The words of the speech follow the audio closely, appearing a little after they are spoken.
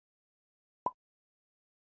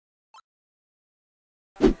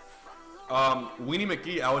Weenie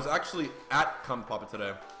McGee, I was actually at Cum Papa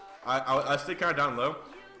today. I stayed kind of down low.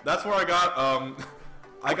 That's where I got,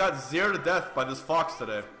 I got 0 to death by this fox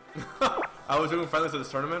today. I was doing friendlies at this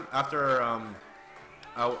tournament after,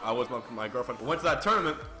 I was with my girlfriend. We went to that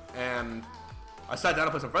tournament, and I sat down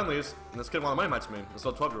to play some friendlies, and this kid wanted money match me, this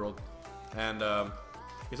little 12-year-old. And,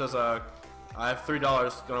 he says, I have $3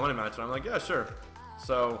 going on money match, and I'm like, yeah, sure.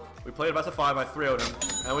 So, we played best of 5, I 3-0'd him,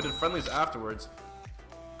 and we did friendlies afterwards.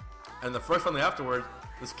 And the first friendly afterwards,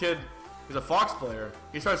 this kid, he's a fox player,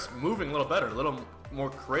 he starts moving a little better, a little more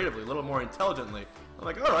creatively, a little more intelligently. I'm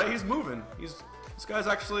like, alright, he's moving. This guy's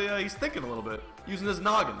actually, he's thinking a little bit, using his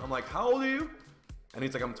noggin. I'm like, how old are you? And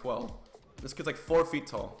he's like, I'm 12. This kid's like 4 feet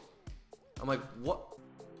tall. I'm like, what?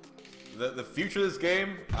 The future of this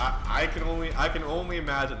game, I can only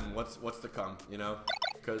imagine what's to come, you know?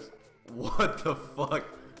 Because what the fuck?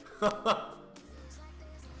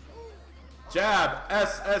 Jab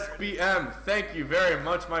SSBM, thank you very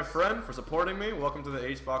much, my friend, for supporting me. Welcome to the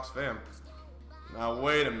HBox fam. Now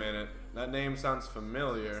wait a minute, that name sounds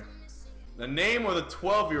familiar. The name of the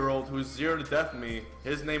 12-year-old who's 0 to death me,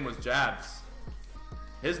 his name was Jabs.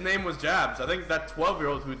 His name was Jabs. I think that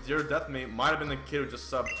 12-year-old who 0 to death me might have been the kid who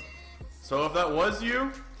just subbed. So if that was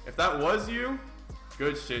you,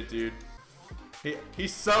 good shit, dude. He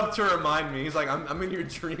subbed to remind me. He's like, I'm in your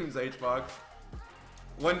dreams, HBox.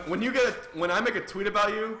 When I make a tweet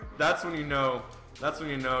about you, that's when you know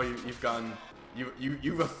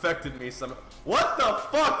you've affected me some. What the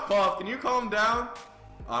fuck, Puff? Can you calm down?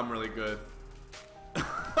 I'm really good.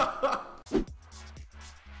 I'm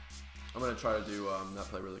gonna try to do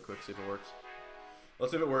Netplay really quick, see if it works.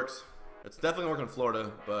 Let's see if it works. It's definitely working in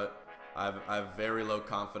Florida, but I have very low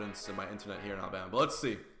confidence in my internet here in Alabama. But let's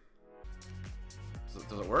see.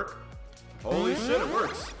 Does it work? Holy shit, it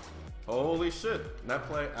works. Holy shit,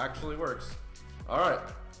 Netplay actually works. Alright.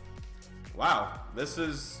 Wow, this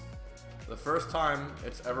is the first time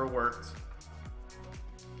it's ever worked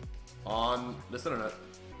on this internet.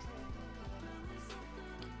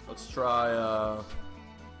 Let's try, I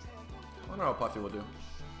wonder how Puffy will do.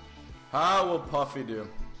 How will Puffy do?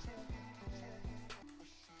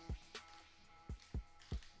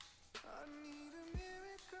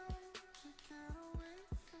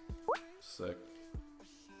 Sick.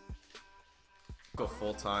 Go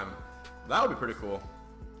full time. That would be pretty cool.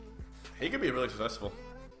 He could be really successful.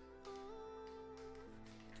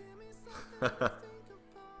 That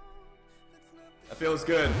feels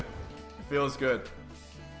good. It feels good.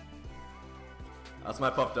 That's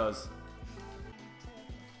what my Puff does.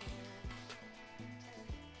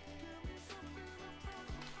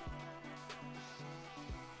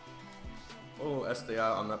 Oh,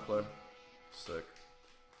 SDI on that play. Sick.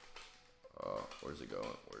 Where's he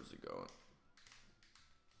going? Where's he going?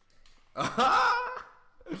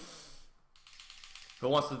 Who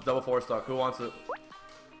wants the double 4 stock? Who wants it?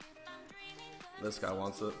 This guy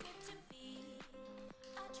wants it.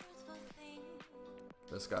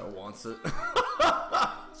 This guy wants it.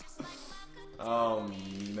 Oh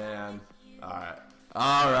man. Alright.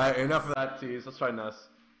 Alright, enough of that tease. Let's try Ness.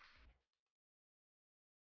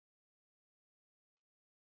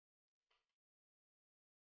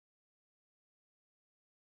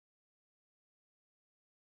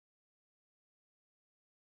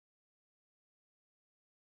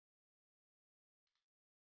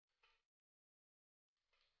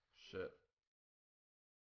 Shit.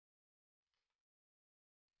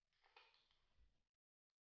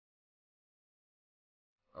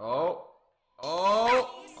 Oh.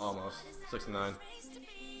 Oh. Almost. 69.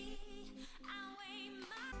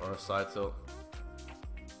 Or a side tilt.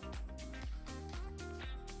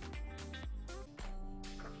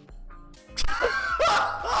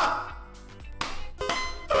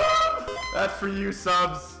 That's for you,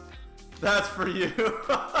 subs. That's for you.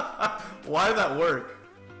 Why did that work?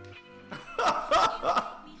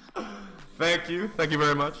 Thank you. Thank you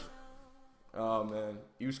very much. Oh man.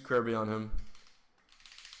 Use Kirby on him.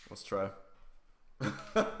 Let's try.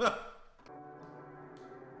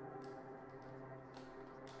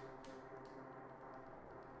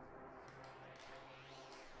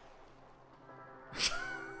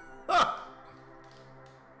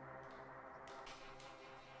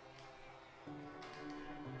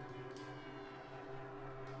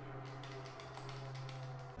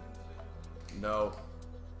 No.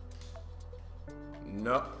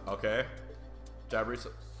 No. Okay. Jab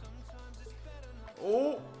reset.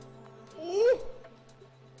 Oh. Oh.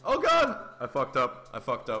 Oh god. I fucked up. I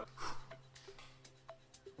fucked up.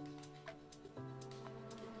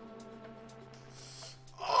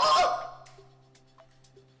 Oh!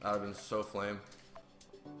 That would have been so flame.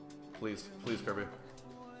 Please. Please, Kirby.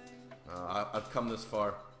 I've come this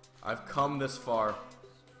far. I've come this far.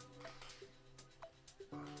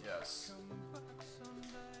 Yes.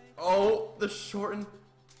 Oh, the shortened.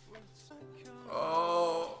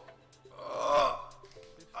 Oh.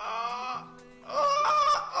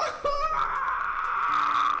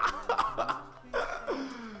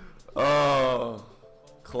 Oh.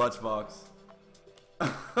 Clutch box.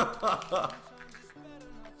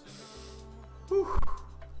 Whew.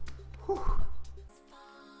 Whew.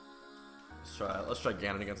 Let's try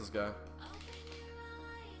Ganon against this guy.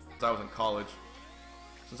 Since I was in college.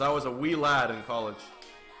 Since I was a wee lad in college.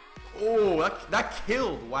 Oh, that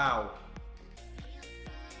killed! Wow.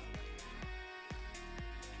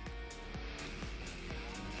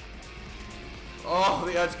 Oh,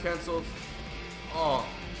 the edge cancels. Oh.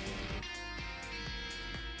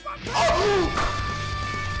 Oh!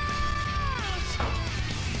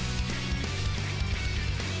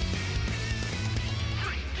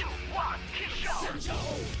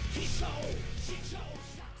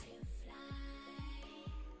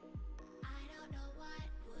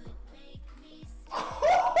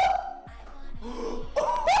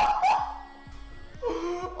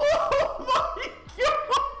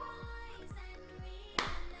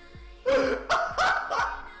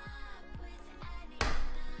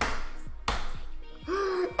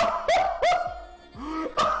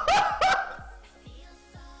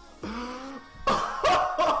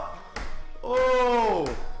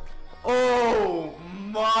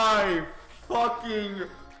 Fucking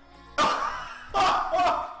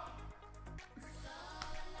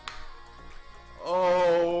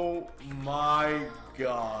oh my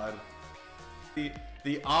god. The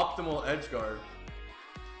optimal edge guard.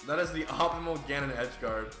 That is the optimal Ganon edge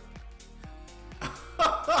guard.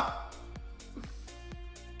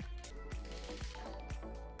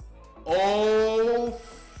 Oh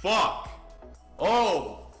fuck.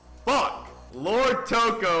 Oh fuck. Lord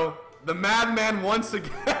Toko, the madman once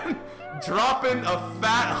again. Dropping a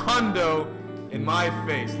fat hundo in my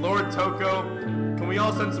face. Lord Toko, can we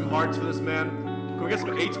all send some hearts for this man? Can we get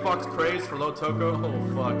some H-box craze for Lord Toko? Oh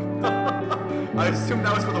fuck. I assume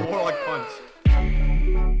that was for the Warlock Punch.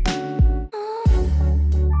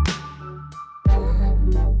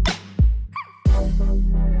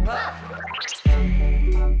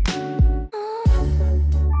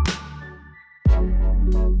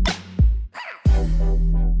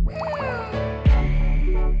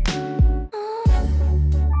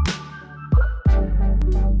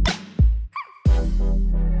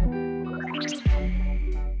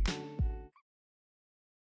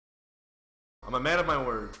 I'm a man of my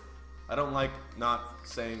word. I don't like not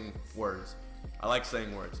saying words. I like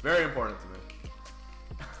saying words. Very important to me.